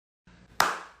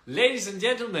Ladies and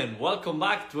gentlemen, welcome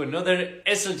back to another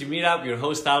SLG Meetup, your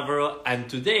host Alvaro, and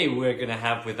today we're going to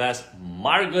have with us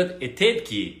Margot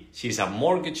Ettedgui. She's a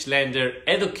mortgage lender,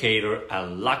 educator,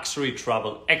 and luxury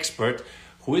travel expert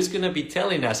who is going to be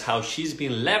telling us how she's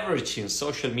been leveraging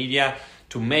social media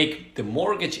to make the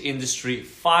mortgage industry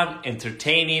fun,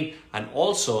 entertaining, and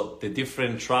also the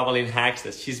different traveling hacks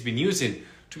that she's been using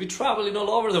to be traveling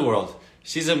all over the world.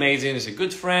 She's amazing, she's a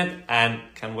good friend, and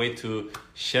can't wait to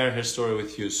share her story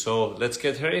with you. So let's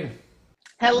get her in.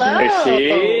 Hello. There she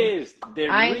is, the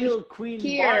I'm real Queen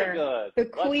here, Margot. the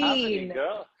What's queen. happening,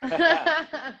 girl?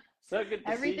 So good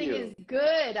to Everything see you. is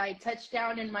good. I touched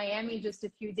down in Miami just a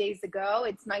few days ago.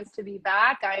 It's nice to be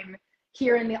back. I'm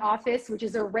here in the office, which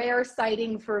is a rare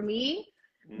sighting for me,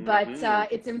 but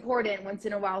it's important once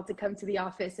in a while to come to the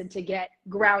office and to get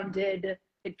grounded.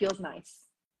 It feels nice.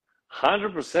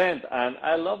 100%, and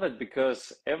I love it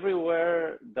because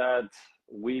everywhere that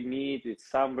we meet, it's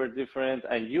somewhere different,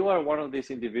 and you are one of these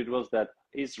individuals that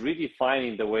is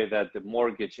redefining the way that the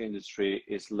mortgage industry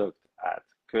is looked at,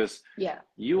 because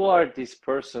you are this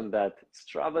person that is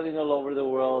traveling all over the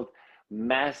world,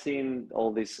 massing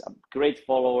all these great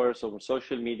followers on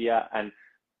social media, and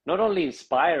not only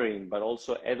inspiring, but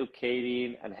also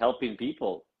educating and helping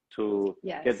people to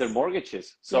get their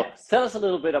mortgages. So tell us a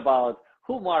little bit about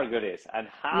who Margot is and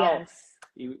how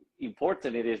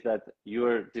important it is that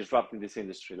you're disrupting this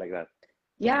industry like that.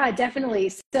 Yeah,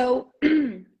 definitely. So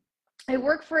I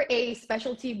work for a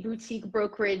specialty boutique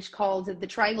brokerage called the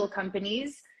Triangle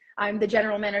Companies. I'm the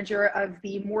general manager of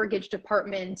the mortgage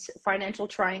department, Financial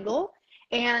Triangle.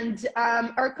 And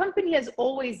our company has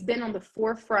always been on the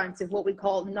forefront of what we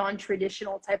call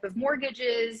non-traditional type of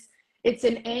mortgages. It's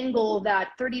an angle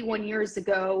that 31 years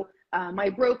ago, my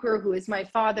broker, who is my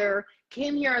father,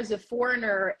 came here as a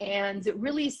foreigner and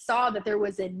really saw that there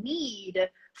was a need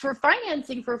for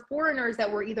financing for foreigners that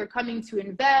were either coming to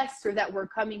invest or that were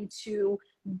coming to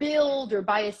build or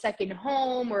buy a second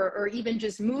home or even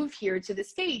just move here to the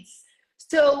States.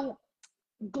 So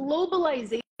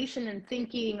globalization and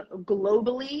thinking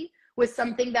globally was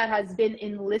something that has been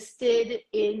enlisted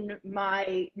in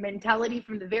my mentality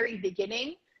from the very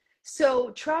beginning. So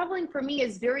traveling for me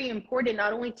is very important,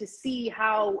 not only to see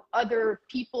how other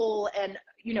people and,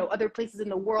 other places in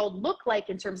the world look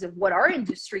like in terms of what our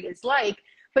industry is like,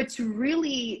 but to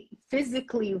really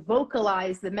physically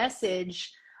vocalize the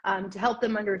message to help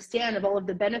them understand of all of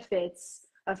the benefits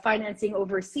of financing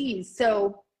overseas.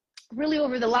 So really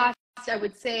over the last, I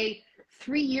would say,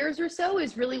 3 years or so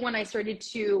is really when I started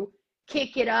to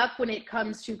kick it up when it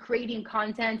comes to creating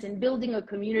content and building a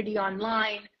community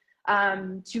online.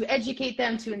 To educate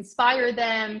them, to inspire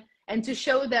them, and to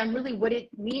show them really what it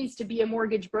means to be a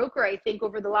mortgage broker. I think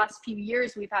over the last few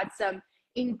years, we've had some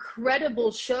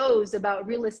incredible shows about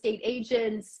real estate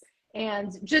agents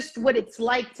and just what it's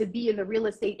like to be in the real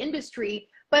estate industry,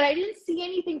 but I didn't see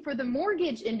anything for the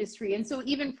mortgage industry. And so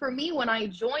even for me, when I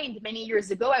joined many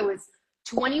years ago, I was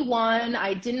 21.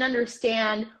 I didn't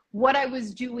understand what I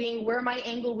was doing, where my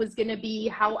angle was going to be,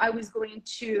 how I was going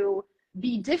to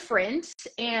be different,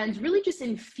 and really just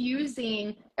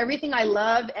infusing everything I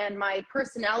love and my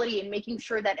personality and making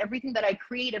sure that everything that I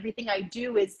create, everything I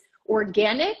do is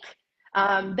organic.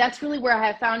 That's really where I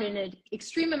have found an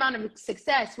extreme amount of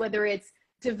success, whether it's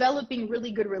developing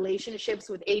really good relationships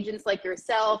with agents like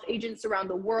yourself, agents around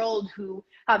the world who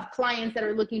have clients that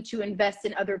are looking to invest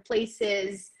in other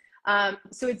places.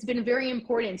 So it's been very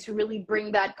important to really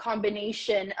bring that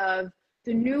combination of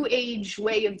the new age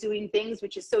way of doing things,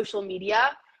 which is social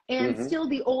media, and still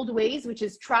the old ways, which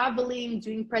is traveling,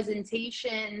 doing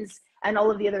presentations, and all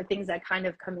of the other things that kind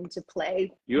of come into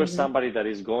play. You're somebody that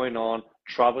is going on,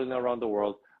 traveling around the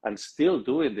world, and still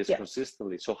doing this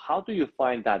consistently. So how do you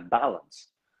find that balance?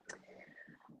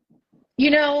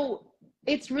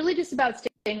 It's really just about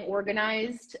staying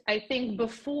organized. I think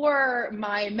before,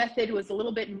 my method was a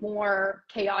little bit more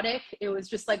chaotic. It was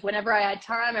just like whenever I had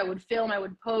time, I would film, I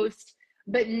would post.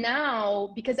 But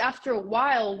now, because after a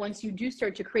while, once you do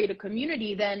start to create a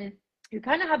community, then you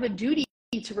kind of have a duty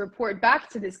to report back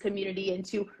to this community and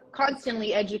to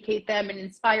constantly educate them and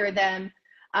inspire them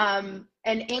and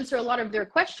answer a lot of their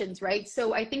questions, right?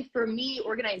 So I think for me,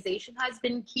 organization has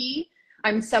been key.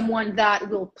 I'm someone that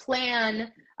will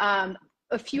plan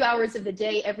a few hours of the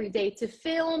day every day to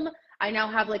film. I now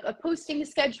have like a posting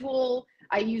schedule.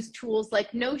 I use tools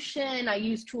like Notion. I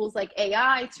use tools like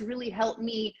AI to really help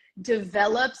me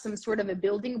develop some sort of a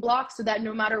building block so that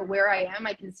no matter where I am,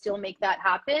 I can still make that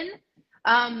happen.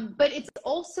 But it's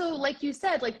also, like you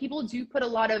said, like people do put a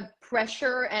lot of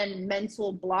pressure and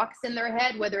mental blocks in their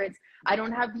head, whether it's, I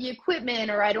don't have the equipment,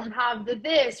 or I don't have the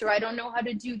this, or I don't know how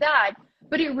to do that.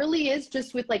 but it really is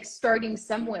just with like starting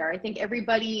somewhere. I think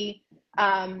everybody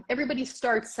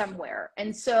starts somewhere.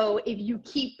 And so if you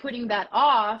keep putting that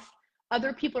off,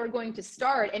 other people are going to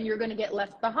start and you're going to get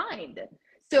left behind.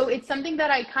 So it's something that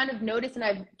I kind of noticed, and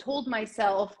I've told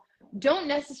myself, don't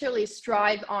necessarily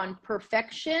strive on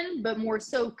perfection, but more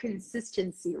so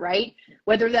consistency, right?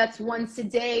 Whether that's once a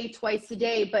day, twice a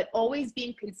day, but always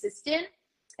being consistent.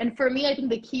 And for me, I think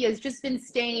the key has just been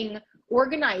staying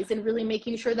organized and really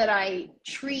making sure that I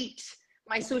treat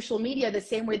my social media the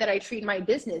same way that I treat my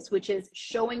business, which is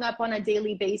showing up on a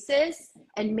daily basis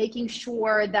and making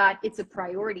sure that it's a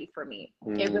priority for me.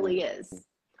 It really is.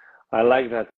 I like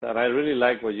that. And I really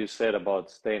like what you said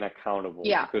about staying accountable.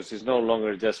 Yeah. Because it's no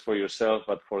longer just for yourself,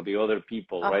 but for the other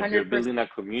people, right? 100%. You're building a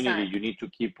community. You need to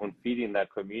keep on feeding that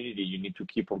community. You need to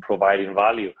keep on providing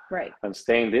value. Right. And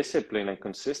staying disciplined and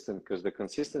consistent, because the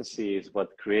consistency is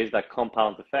what creates that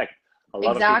compound effect. A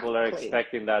lot of people are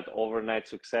expecting that overnight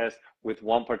success with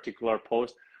one particular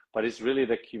post, but it's really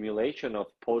the accumulation of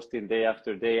posting day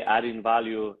after day, adding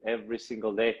value every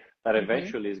single day that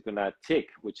eventually is going to tick,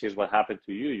 which is what happened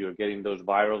to you. You're getting those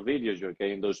viral videos, you're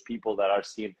getting those people that are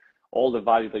seeing all the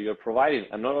value that you're providing.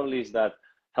 And not only is that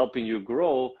helping you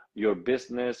grow your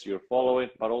business, your following,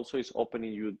 but also it's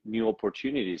opening you new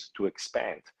opportunities to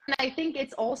expand. And I think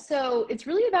it's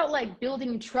really about like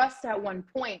building trust at one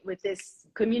point with this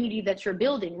community that you're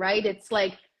building, right? It's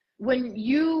like when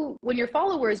your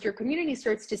followers, your community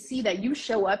starts to see that you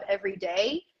show up every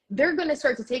day, they're going to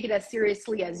start to take it as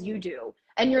seriously as you do.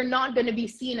 And you're not going to be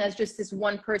seen as just this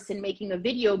one person making a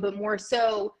video, but more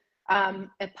so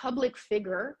a public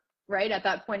figure, right? At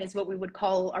that point is what we would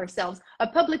call ourselves, a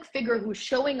public figure who's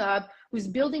showing up, who's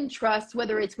building trust,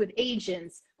 whether it's with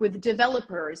agents, with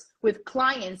developers, with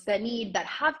clients that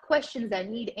have questions, that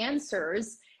need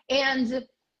answers. And,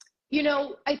 you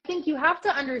know, I think you have to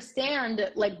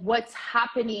understand like what's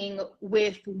happening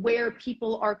with where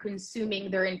people are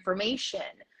consuming their information.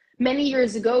 Many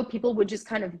years ago, people would just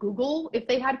kind of Google if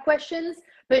they had questions,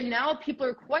 but now people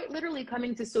are quite literally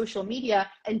coming to social media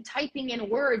and typing in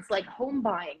words like home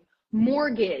buying,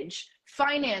 mortgage,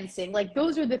 financing. Like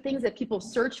those are the things that people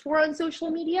search for on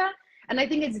social media. And I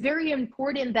think it's very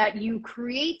important that you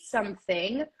create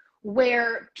something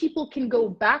where people can go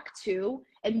back to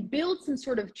and build some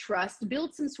sort of trust,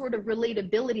 build some sort of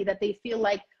relatability, that they feel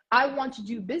like, I want to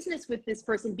do business with this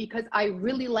person because I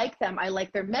really like them. I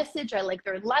like their message. I like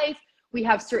their life. We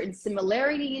have certain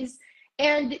similarities.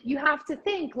 And you have to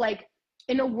think, like,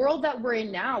 in a world that we're in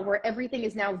now, where everything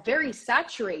is now very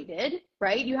saturated,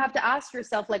 right? You have to ask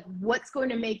yourself, like, what's going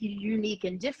to make you unique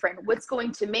and different? What's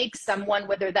going to make someone,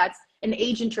 whether that's an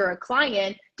agent or a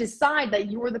client, decide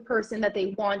that you're the person that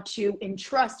they want to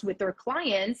entrust with their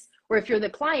clients? Or if you're the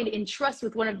client, entrust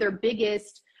with one of their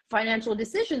biggest financial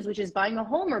decisions, which is buying a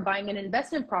home or buying an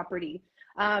investment property.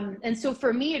 And so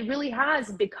for me, it really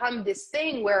has become this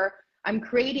thing where I'm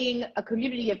creating a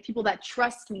community of people that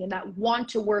trust me and that want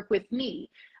to work with me.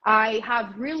 I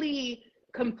have really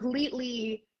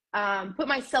completely put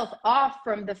myself off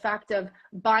from the fact of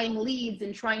buying leads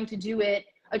and trying to do it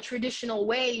a traditional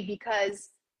way, because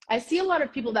I see a lot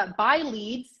of people that buy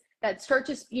leads that start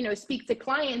to, you know, speak to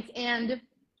clients, and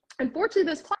unfortunately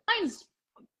those clients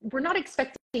were not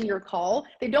expecting your call.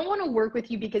 They don't want to work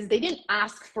with you because they didn't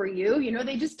ask for you. You know,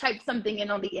 they just typed something in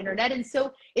on the internet. And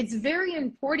so it's very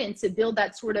important to build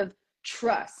that sort of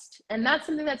trust. And that's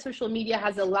something that social media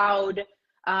has allowed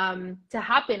to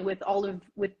happen with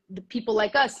the people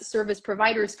like us, service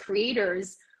providers,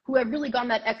 creators, who have really gone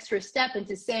that extra step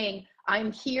into saying,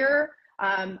 I'm here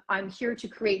to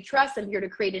create trust. I'm here to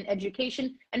create an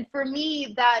education. And for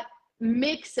me, that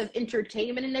mix of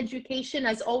entertainment and education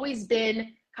has always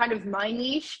been kind of my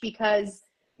niche, because,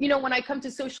 you know, when I come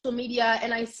to social media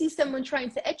and I see someone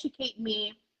trying to educate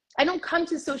me, I don't come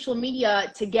to social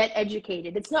media to get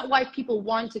educated. It's not why people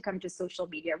want to come to social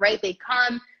media, right? They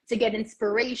come to get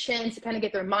inspiration, to kind of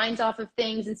get their minds off of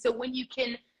things. And so when you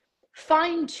can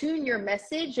fine tune your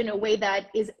message in a way that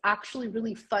is actually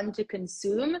really fun to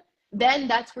consume, then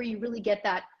that's where you really get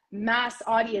that mass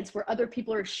audience where other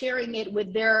people are sharing it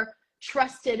with their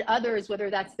trusted others, whether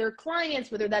that's their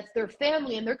clients, whether that's their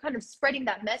family, and they're kind of spreading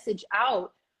that message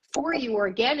out for you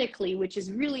organically, which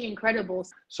is really incredible.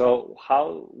 So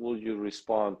how will you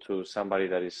respond to somebody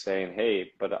that is saying,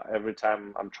 hey, but every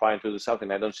time I'm trying to do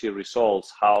something, I don't see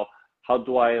results? How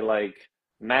do I like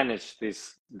manage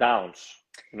these downs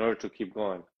in order to keep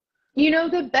going? You know,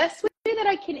 the best way that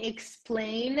I can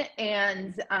explain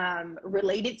and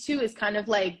relate it to is kind of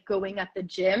like going at the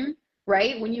gym,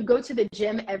 right? When you go to the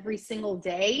gym every single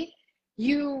day,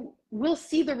 you we'll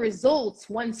see the results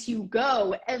once you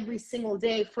go every single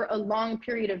day for a long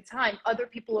period of time. Other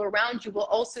people around you will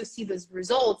also see those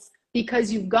results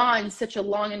because you've gone such a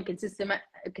long and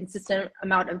consistent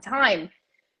amount of time.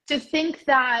 To think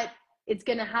that it's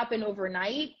going to happen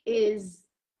overnight is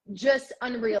just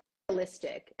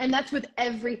unrealistic. And that's with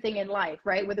everything in life,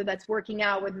 right? Whether that's working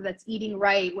out, whether that's eating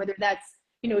right, whether that's,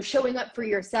 you know, showing up for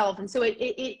yourself. And so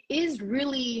it is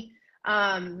really,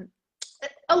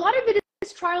 a lot of it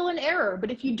is trial and error,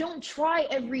 but if you don't try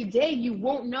every day, you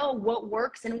won't know what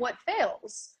works and what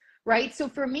fails, right? So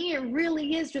for me, it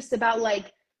really is just about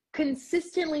like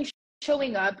consistently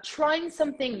showing up, trying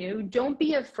something new. Don't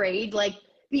be afraid. Like,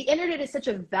 the internet is such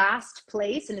a vast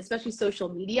place, and especially social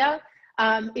media.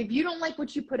 If you don't like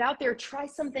what you put out there, try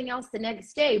something else the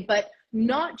next day, but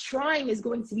not trying is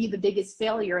going to be the biggest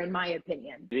failure, in my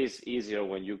opinion. It is easier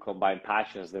when you combine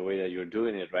passions the way that you're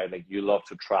doing it, right? Like, you love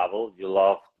to travel, you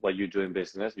love what you do in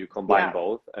business, you combine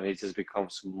both, and it just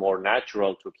becomes more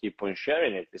natural to keep on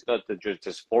sharing it. It's not that you're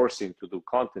just forcing to do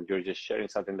content, you're just sharing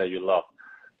something that you love.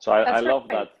 So I love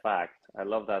that fact. I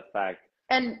love that fact.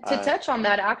 And to touch on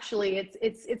that, actually,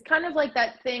 it's kind of like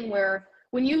that thing where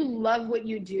when you love what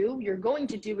you do, you're going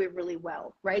to do it really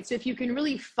well, right? So if you can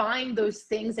really find those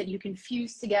things that you can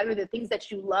fuse together, the things that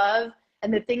you love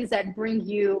and the things that bring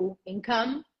you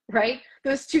income, right?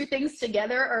 Those two things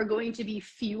together are going to be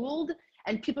fueled,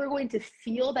 and people are going to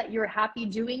feel that you're happy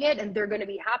doing it, and they're going to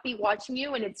be happy watching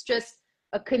you. And it's just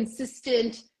a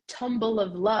consistent tumble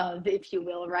of love, if you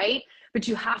will, right? But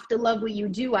you have to love what you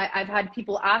do. I've had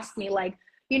people ask me like,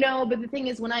 you know, but the thing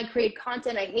is, when I create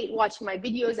content, I hate watching my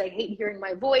videos, I hate hearing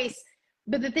my voice.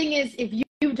 But the thing is, if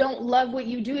you don't love what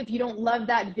you do, if you don't love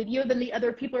that video, then the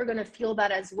other people are going to feel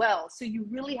that as well. So you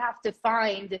really have to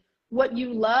find what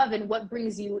you love and what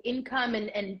brings you income,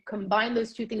 and combine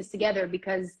those two things together,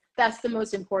 because that's the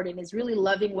most important, is really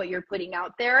loving what you're putting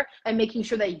out there and making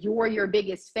sure that you're your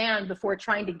biggest fan before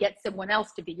trying to get someone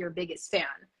else to be your biggest fan.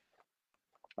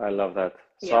 I love that.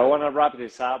 So Yeah. I want to wrap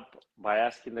this up by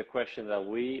asking the question that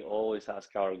we always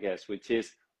ask our guests, which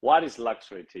is, what is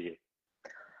luxury to you?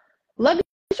 Luxury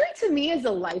to me is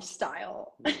a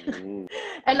lifestyle. Mm-hmm.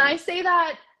 And I say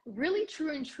that really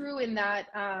true in that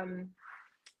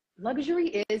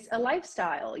luxury is a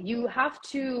lifestyle. You have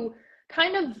to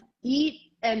kind of eat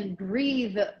and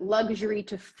breathe luxury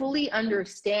to fully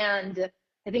understand,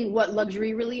 I think, what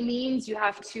luxury really means. You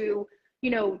have to, you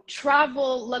know,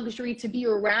 travel luxury to be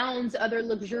around other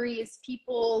luxurious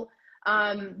people.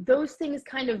 Those things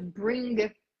kind of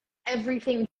bring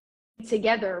everything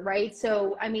together, right?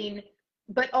 So, I mean,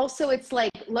 but also it's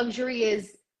like luxury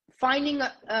is finding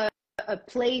a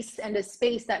place and a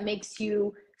space that makes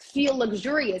you feel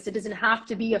luxurious. It doesn't have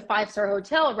to be a 5-star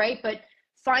hotel, right? But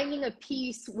finding a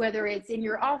piece, whether it's in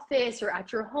your office or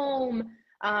at your home,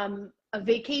 a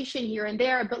vacation here and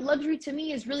there. But luxury to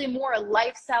me is really more a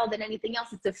lifestyle than anything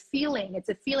else. It's a feeling. It's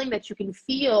a feeling that you can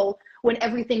feel when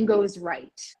everything goes right.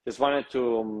 Just wanted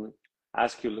to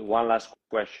ask you one last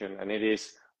question, and it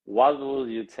is, what will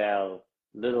you tell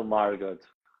little Margot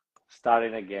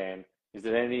starting again? Is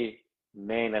there any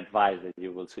main advice that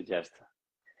you will suggest?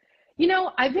 You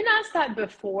know, I've been asked that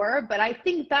before, but I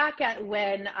think back at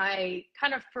when I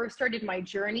kind of first started my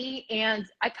journey, and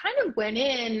I kind of went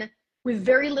in with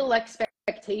very little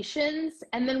expectations.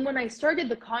 And then when I started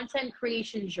the content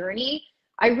creation journey,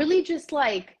 I really just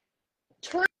like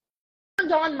turned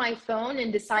on my phone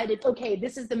and decided, okay,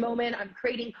 this is the moment. I'm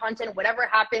creating content. Whatever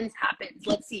happens, happens.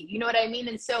 Let's see. You know what I mean?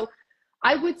 And so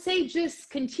I would say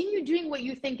just continue doing what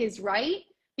you think is right,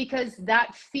 because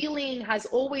that feeling has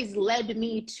always led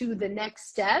me to the next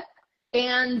step.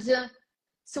 And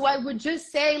so I would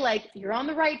just say, like, you're on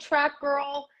the right track,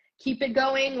 girl. Keep it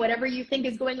going. Whatever you think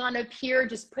is going on up here,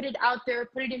 just put it out there,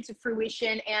 put it into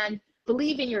fruition, and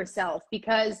believe in yourself.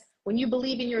 Because when you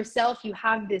believe in yourself, you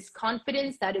have this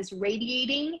confidence that is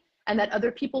radiating and that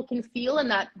other people can feel, and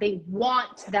that they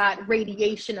want that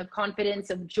radiation of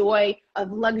confidence, of joy,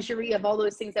 of luxury, of all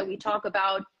those things that we talk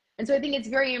about. And so I think it's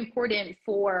very important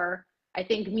for, I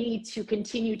think, me to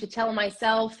continue to tell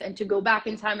myself and to go back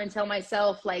in time and tell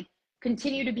myself, like,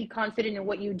 continue to be confident in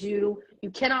what you do.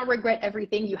 You cannot regret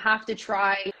everything. You have to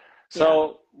try.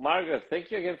 So, Margot,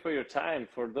 thank you again for your time.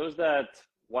 For those that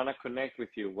want to connect with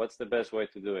you, what's the best way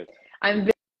to do it? I'm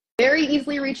very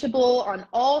easily reachable on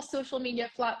all social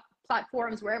media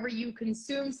platforms, wherever you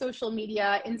consume social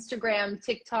media: Instagram,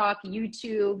 TikTok,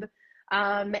 YouTube.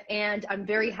 And I'm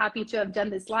very happy to have done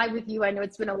this live with you. I know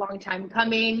it's been a long time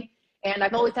coming, and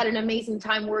I've always had an amazing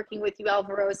time working with you,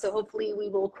 Alvaro. So hopefully we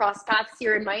will cross paths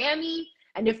here in Miami.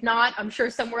 And if not, I'm sure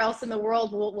somewhere else in the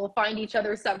world we'll find each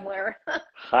other somewhere.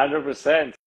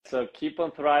 100%. So keep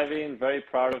on thriving. Very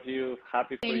proud of you.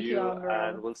 Happy for Thank you, Alvaro.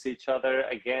 and we'll see each other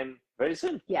again very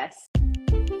soon. Yes.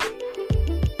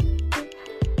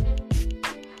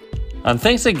 And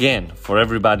thanks again for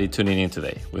everybody tuning in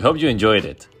today. We hope you enjoyed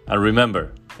it. And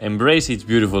remember, embrace each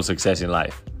beautiful success in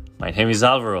life. My name is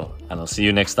Alvaro, and I'll see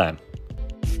you next time.